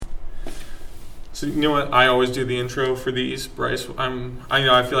So you know what? I always do the intro for these, Bryce.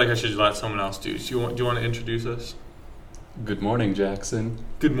 I feel like I should let someone else do. Do you want to introduce us? Good morning, Jackson.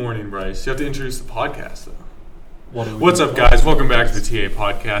 Good morning, Bryce. You have to introduce the podcast, though. What's up, guys? Welcome back to the TA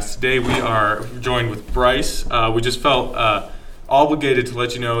podcast. Today we are joined with Bryce. We just felt obligated to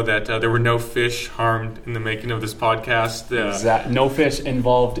let you know that there were no fish harmed in the making of this podcast. No fish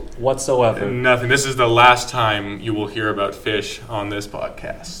involved whatsoever. Nothing. This is the last time you will hear about fish on this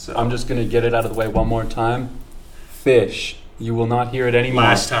podcast. So. I'm just going to get it out of the way one more time. Fish. You will not hear it anymore.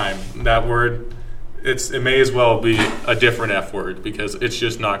 Last time. That word, it may as well be a different F word because it's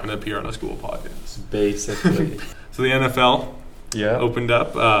just not going to appear on a school podcast. Basically. So the NFL opened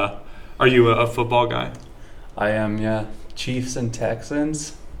up. Are you a football guy? I am, yeah. Chiefs and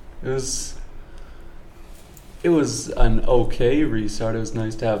Texans. It was an okay restart. It was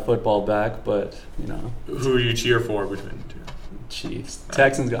nice to have football back, but, you know. Who do you cheer for between the two? Chiefs.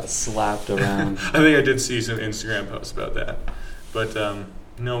 Texans got slapped around. I think I did see some Instagram posts about that. But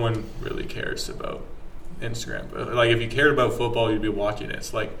no one really cares about Instagram. Like, if you cared about football, you'd be watching it.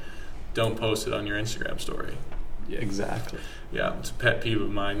 It's like, don't post it on your Instagram story. Exactly. Yeah, it's a pet peeve of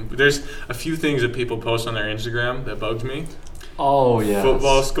mine. There's a few things that people post on their Instagram that bugs me. Oh, yeah.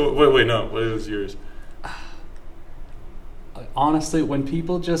 Football score. Wait, no. What was yours? Honestly, when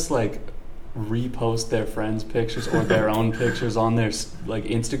people just, repost their friends' pictures or their own pictures on their,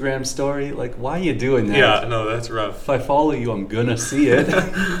 Instagram story, why are you doing that? Yeah, no, that's rough. If I follow you, I'm gonna see it.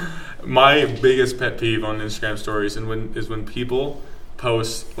 My biggest pet peeve on Instagram stories is when people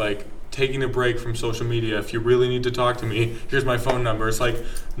post, taking a break from social media. If you really need to talk to me, here's my phone number. It's like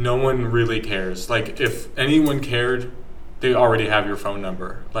no one really cares. If anyone cared, they already have your phone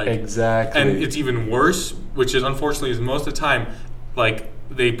number. Exactly. And it's even worse, which is unfortunately is most of the time,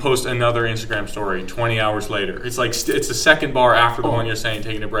 they post another Instagram story 20 hours later. It's it's the second bar after the one you're saying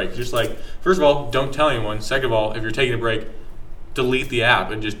taking a break. Just first of all, don't tell anyone. Second of all, if you're taking a break, delete the app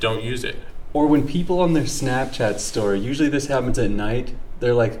and just don't use it. Or when people on their Snapchat story, usually this happens at night,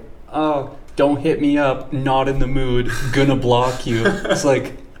 they're like, oh, don't hit me up, not in the mood, gonna block you. It's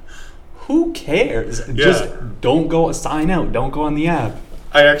who cares? Yeah. Just don't go, sign out, don't go on the app.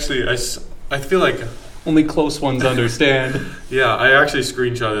 I feel like... Only close ones understand. Yeah, I actually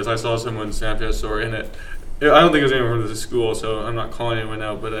screenshot this. I saw someone's Snapchat story in it. I don't think it was anyone from the school, so I'm not calling anyone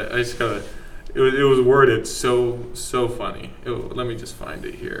out, but I just gotta... It was worded so funny. Let me just find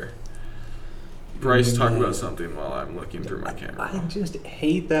it here. Bryce, talk about something while I'm looking through my camera. I just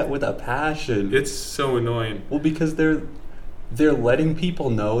hate that with a passion. It's so annoying. Well, because they're letting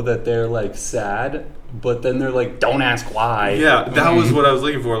people know that they're sad, but then they're don't ask why. Yeah, that was what I was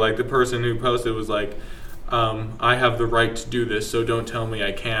looking for. The person who posted was I have the right to do this, so don't tell me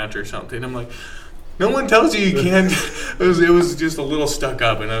I can't or something. I'm like, no one tells you can't. It was just a little stuck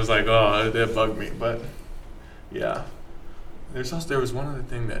up, and I was like, oh, that bugged me. But yeah, there was one other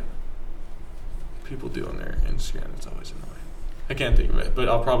thing that people do on their Instagram that's always annoying. I can't think of it, but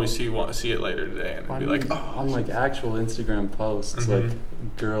I'll probably see it later today and be on actual Instagram posts,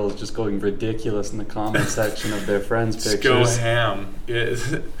 girls just going ridiculous in the comment section of their friends' pictures. Go ham.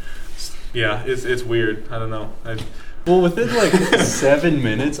 Yeah, it's weird. I don't know. Well, within 7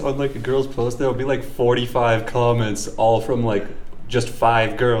 minutes on a girl's post, there will be 45 comments, all from just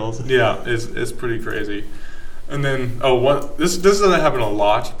 5 girls. Yeah, it's pretty crazy. And then this doesn't happen a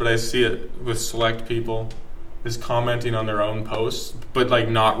lot, but I see it with select people. Is commenting on their own posts, but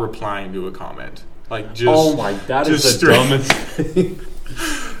not replying to a comment. That is the dumbest thing.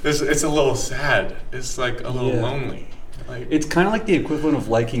 It's a little sad. It's a little lonely. It's kind of like the equivalent of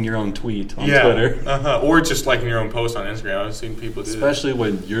liking your own tweet on Twitter. Or just liking your own post on Instagram. I've seen people do that. Especially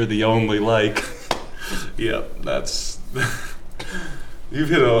when you're the only like. Yeah, that's... You've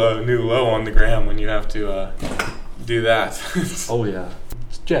hit a new low on the gram when you have to do that. Oh, yeah.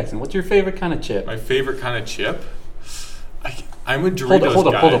 Jackson, what's your favorite kind of chip? My favorite kind of chip? I'm a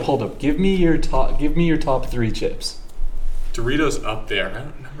Doritos guy. Hold up. Give me your top 3 chips. Doritos up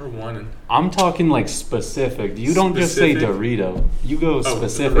there. Number 1. I'm talking specific. You don't just say Dorito. You go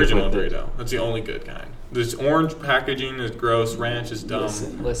specific. Original Dorito. That's the only good kind. This orange packaging is gross. Ranch is dumb.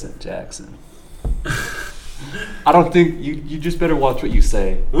 Listen, Jackson. I don't think you just better watch what you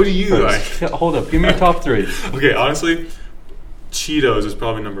say. What do you like? Hold up. Give me your top 3. Okay, honestly, Cheetos is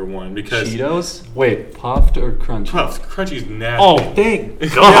probably number 1 because Cheetos? Wait, puffed or crunchy? Puffed. Crunchy's nasty. Oh, thank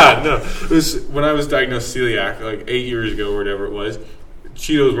God. Yeah, no. It was when I was diagnosed celiac 8 years ago or whatever it was.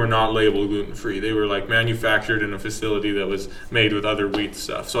 Cheetos were not labeled gluten-free. They were manufactured in a facility that was made with other wheat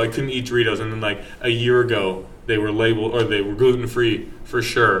stuff. So I couldn't eat Doritos. And then a year ago, they were labeled, or they were gluten-free for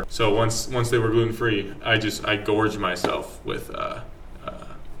sure. So once they were gluten-free, I gorged myself with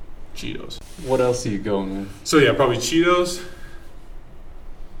Cheetos. What else are you going with? So yeah, probably Cheetos,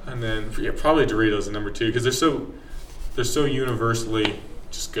 and then probably Doritos at number 2 because they're so universally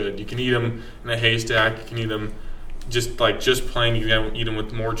just good. You can eat them in a haystack. You can eat them just plain. You can eat them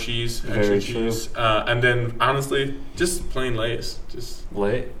with more cheese, extra cheese, and then honestly, just plain Lay's. Just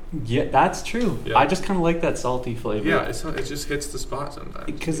Lay. Yeah, that's true. Yeah. I just kind of like that salty flavor. yeah, it just hits the spot sometimes.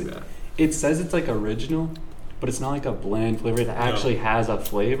 Because it says it's like original, but it's not like a bland flavor. It actually has a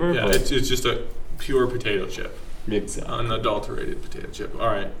flavor. Yeah, but it's just a pure potato chip, exactly. unadulterated potato chip. All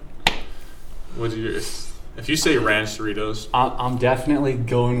right, what's yours? If you say ranch Doritos, I'm definitely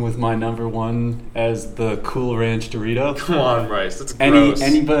going with my number 1 as the Cool Ranch Dorito. come on, Bryce, that's gross.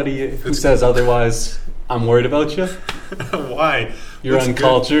 Anybody who says otherwise, I'm worried about you. Why? You're That's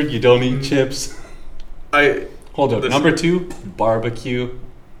uncultured. You don't eat chips. Hold up. Listen. Number 2, barbecue.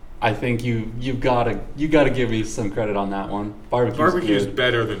 I think you gotta give me some credit on that one. Barbecue is good.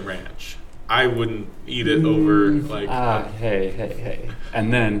 better than ranch. I wouldn't eat it over like. Hey.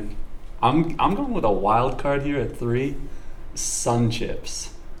 And then I'm going with a wild card here at 3, Sun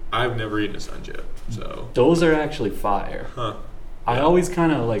Chips. I've never eaten a Sun Chip, so. Those are actually fire. Huh. I always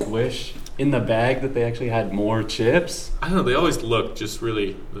kind of like wish in the bag that they actually had more chips. I don't know. They always look just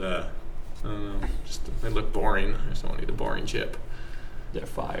really. I don't know. Just they look boring. I just don't want to eat a boring chip. They're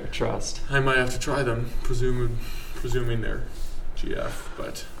fire. Trust. I might have to try them, presuming they're GF,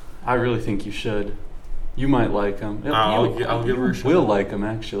 but. I really think you should. You might like them. I'll give her a shot. Will like them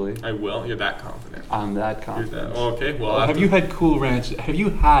actually. I will. You're that confident. I'm that confident. Okay. Well, Have you had Cool Ranch? Have you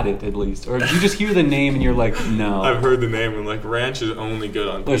had it at least, or did you just hear the name and you're like, no? I've heard the name and like ranch is only good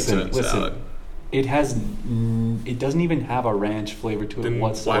on pizza and salad. It doesn't even have a ranch flavor to it Then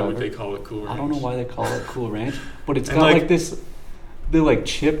whatsoever. why would they call it Cool Ranch? I don't know why they call it Cool Ranch, but it's And got like- like this. The like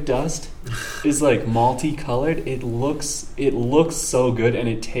chip dust is like multicolored. It looks so good and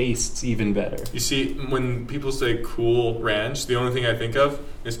it tastes even better. You see, when people say Cool Ranch, the only thing I think of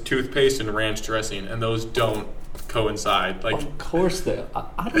is toothpaste and ranch dressing, and those don't coincide. Like, Of course,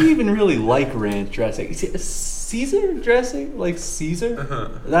 I don't even really like ranch dressing. Caesar dressing, like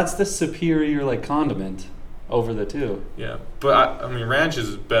Caesar, that's the superior like condiment over the two. yeah, but I mean, ranch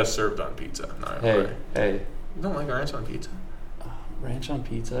is best served on pizza. Not Hey, right. hey, You don't like ranch on pizza? ranch on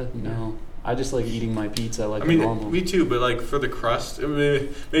pizza? No, I just like eating my pizza like I mean, normal. me too, but like for the crust, I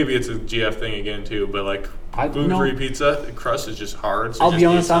mean, maybe it's a GF thing again too. But like no. gluten-free pizza, the crust is just hard. So I'll just be eat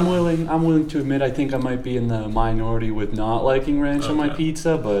honest. I'm something. willing to admit. I think I might be in the minority with not liking ranch on my Okay.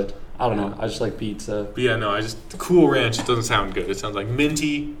 pizza, but I don't know. I just like pizza. But yeah, no, the Cool Ranch, it doesn't sound good. It sounds like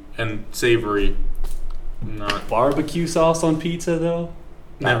minty and savory. Not Barbecue sauce on pizza though.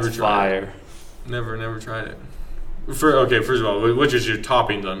 Never That's tried fire. never tried it. First of all, which is your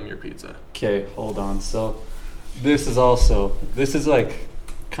toppings on your pizza? Okay, hold on. So this is like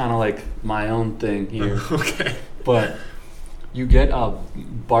kind of like my own thing here. Okay. But you get a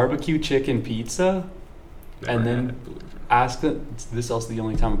barbecue chicken pizza, Never and had then it, believe it. ask them. This is also the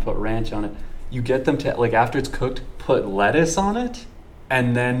only time I put ranch on it. You get them to like after it's cooked, put lettuce on it,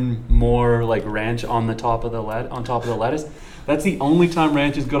 and then more like ranch on the top of the lettuce. That's the only time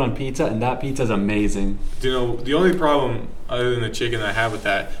ranch is good on pizza, and that pizza is amazing. You know, the only problem other than the chicken I have with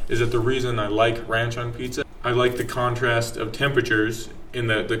that is that the reason I like ranch on pizza, I like the contrast of temperatures in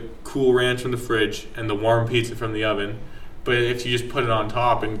the cool ranch from the fridge and the warm pizza from the oven. But if you just put it on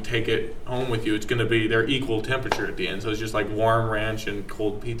top and take it home with you, it's going to be they're equal temperature at the end. So it's just like warm ranch and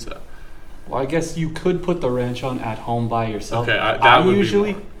cold pizza. Well, I guess you could put the ranch on at home by yourself. Okay, that would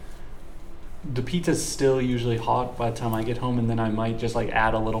usually be more. the pizza's still usually hot by the time I get home, and then I might just like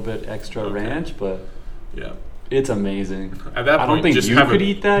add a little bit extra Okay. ranch, but Yeah. it's amazing. At that I point, don't think just you have could a,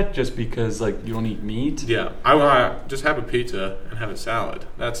 eat that just because like you don't eat meat. Yeah, I want to just have a pizza and have a salad.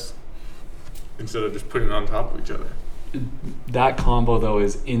 That's instead of just putting it on top of each other. That combo though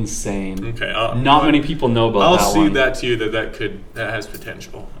is insane. Okay. Not many people know about I'll that see one. that to you that has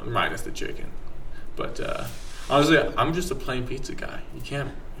potential minus the chicken. But honestly, I'm just a plain pizza guy. You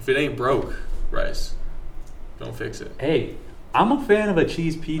can't if it ain't broke, Rice. Don't fix it. Hey, I'm a fan of a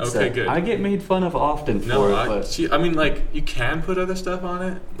cheese pizza. Okay, good. I get made fun of often No, for it, but I mean, like you can put other stuff on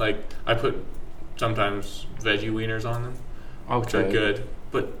it. Like I put sometimes veggie wieners on them, which are okay. good.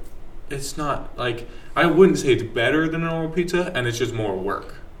 But it's not like I wouldn't say it's better than a normal pizza, and it's just more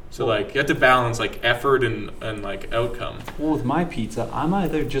work. So Well- like you have to balance like effort and like outcome. Well, with my pizza, I'm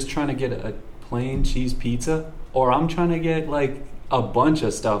either just trying to get a plain cheese pizza, or I'm trying to get like a bunch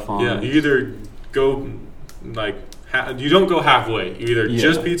of stuff on Yeah, it. you either go like you don't go halfway. You either Yeah.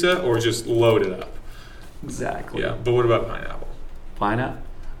 just pizza or just load it up. Exactly. Yeah, but what about pineapple? Pineapple.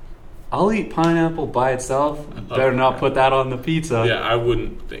 I'll eat pineapple by itself. Better not put that on the pizza. Yeah, I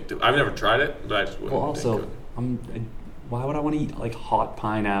wouldn't think to. I've never tried it, but I just wouldn't. Well, also, why would I want to eat like hot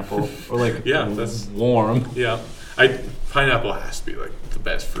pineapple or like that's warm? Yeah, pineapple has to be like the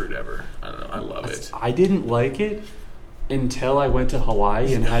best fruit ever. I don't know. I love it. I didn't like it until I went to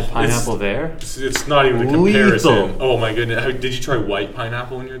Hawaii and had pineapple there. It's not even a comparison. Oh my goodness! Did you try white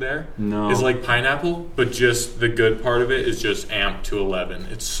pineapple when you're there? No. It's like pineapple, but just the good part of it is just amped to 11.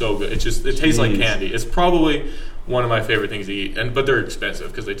 It's so good. It tastes like candy. It's probably one of my favorite things to eat, but they're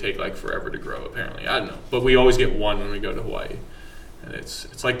expensive because they take like forever to grow. Apparently, I don't know. But we always get one when we go to Hawaii, and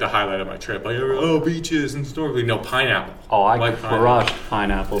it's like the highlight of my trip. Like, beaches and snorkeling. No, pineapple. Oh, I crushed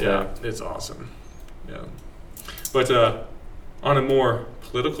pineapple there. Yeah, it's awesome. Yeah. But on a more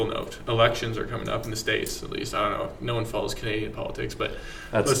political note, elections are coming up in the States, at least. I don't know. No one follows Canadian politics, but...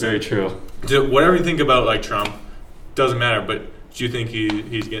 That's very true. Whatever you think about, like, Trump, doesn't matter, but do you think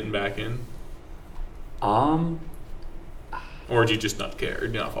he's getting back in? Or do you just not care? Do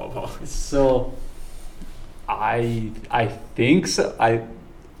you not follow politics? So, I think so.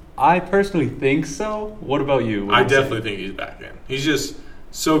 I personally think so. What about you? I definitely think he's back in. He's just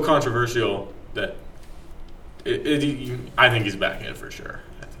so controversial that... I think he's back in for sure.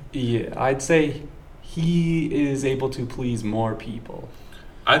 Yeah, I'd say he is able to please more people.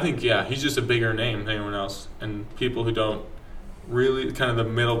 I think, he's just a bigger name than anyone else. And people who don't really, kind of the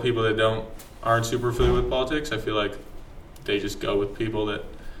middle people that aren't super familiar with politics, I feel like they just go with people that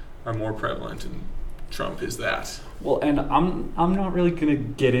are more prevalent, and Trump is that. Well, and I'm not really going to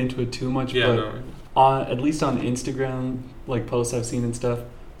get into it too much, but at least on Instagram, like posts I've seen and stuff,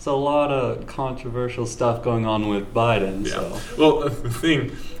 it's a lot of controversial stuff going on with Biden. Yeah. So. Well, the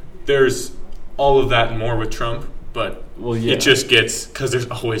thing, there's all of that and more with Trump, but it just gets, because there's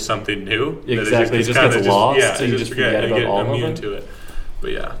always something new. Exactly. It just gets lost, so you just forget and get immune to it.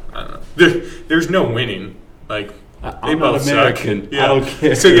 But I don't know. There's no winning. Like, I'm not American. Yeah. I don't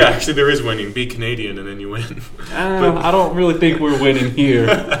care. So, actually there is winning. Be Canadian and then you win. I don't really think we're winning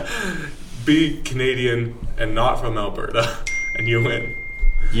here. Be Canadian and not from Alberta and you win.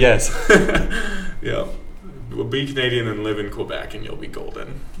 Yes. Yeah. Well, be Canadian and live in Quebec and you'll be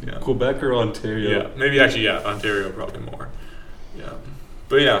golden. Yeah. Quebec or Ontario? Yeah. Maybe actually, Ontario probably more. Yeah.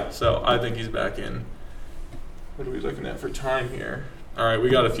 But so I think he's back in. What are we looking at for time here? All right, we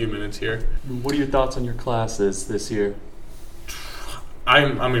got a few minutes here. What are your thoughts on your classes this year?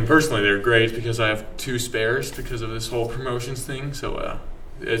 I mean, personally, they're great because I have 2 spares because of this whole promotions thing. So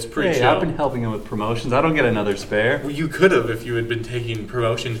it's pretty chill. I've been helping him with promotions. I don't get another spare. Well, you could have if you had been taking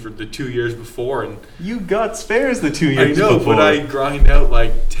promotions for the 2 years before. And you got spares the 2 years before. I know, but I grind out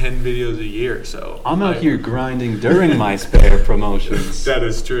like 10 videos a year. So I'm out here grinding during my spare promotions. That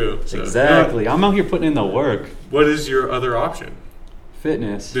is true. So, exactly. I'm out here putting in the work. What is your other option?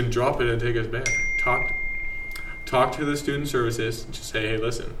 Fitness. Then drop it and take us back. Talk to the student services and just say, hey,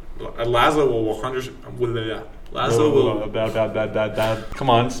 listen, Laszlo will 100%. Laszlo will.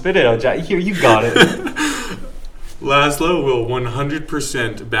 Come on, spit it out, Jack. Here, you got it. Laszlo will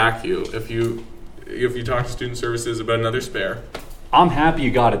 100% back you if you talk to student services about another spare. I'm happy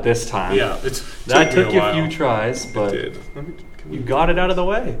you got it this time. Yeah, that took you a few tries, but it did. You got it out of the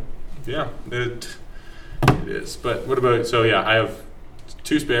way. Yeah, it is. But what about? So I have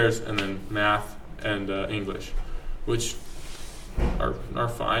 2 spares and then math and English, which are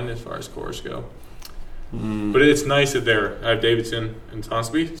fine as far as cores go. But it's nice that I have Davidson and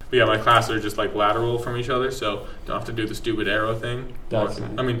Sonsby. But my classes are just like lateral from each other, so don't have to do the stupid arrow thing. That's nice.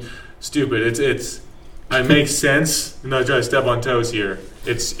 I mean, stupid. It makes sense. I'm not trying to step on toes here.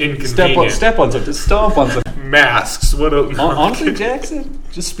 It's inconvenient. Step on something. Just stomp on something. Masks. What? Honestly, Jackson,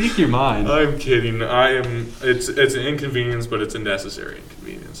 just speak your mind. I'm kidding. It's an inconvenience, but it's a necessary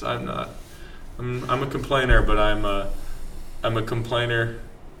inconvenience. I'm not. I'm a complainer, but I'm a complainer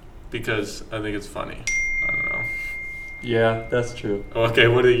because I think it's funny. I don't know. Yeah, that's true. Okay,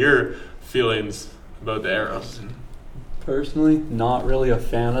 what are your feelings about the arrows? Personally, not really a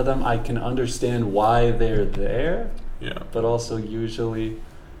fan of them. I can understand why they're there. Yeah. But also usually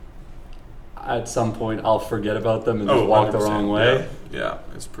at some point I'll forget about them and just walk 100%. The wrong way. Yeah,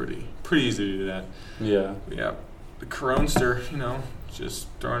 it's pretty easy to do that. Yeah. Yeah. The Coronster, just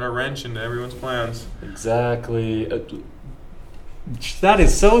throwing a wrench into everyone's plans. Exactly. That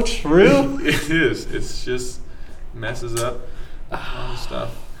is so true. It is. It's just messes up all the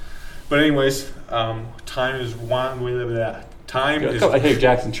stuff. But anyways, time is one way of that. Hey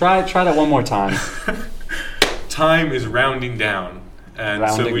Jackson, try that one more time. Time is rounding down And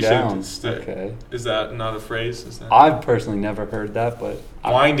Rounding so we down. should. Okay. Is that not a phrase? Is that? I've personally never heard that, but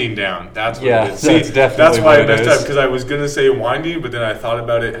Winding down. That's what Yeah, it is. that's definitely that's why what I it messed is. up because I was gonna say winding, but then I thought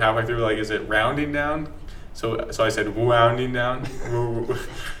about it halfway through. Like, is it rounding down? So I said wounding down.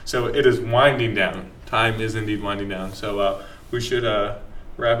 So it is winding down. Time is indeed winding down. So we should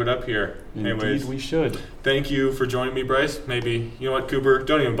wrap it up here. indeed Anyways, we should. thank you for joining me, Bryce. Maybe you know what, Cooper?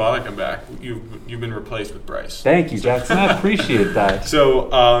 Don't even bother come back. You've been replaced with Bryce. Thank you, Jackson. I appreciate that.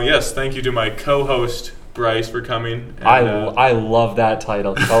 So yes, thank you to my co-host Bryce for coming. And, I love that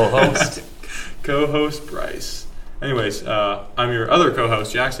title, co-host. co-host Bryce. Anyways, I'm your other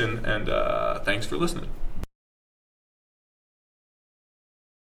co-host Jackson, and thanks for listening.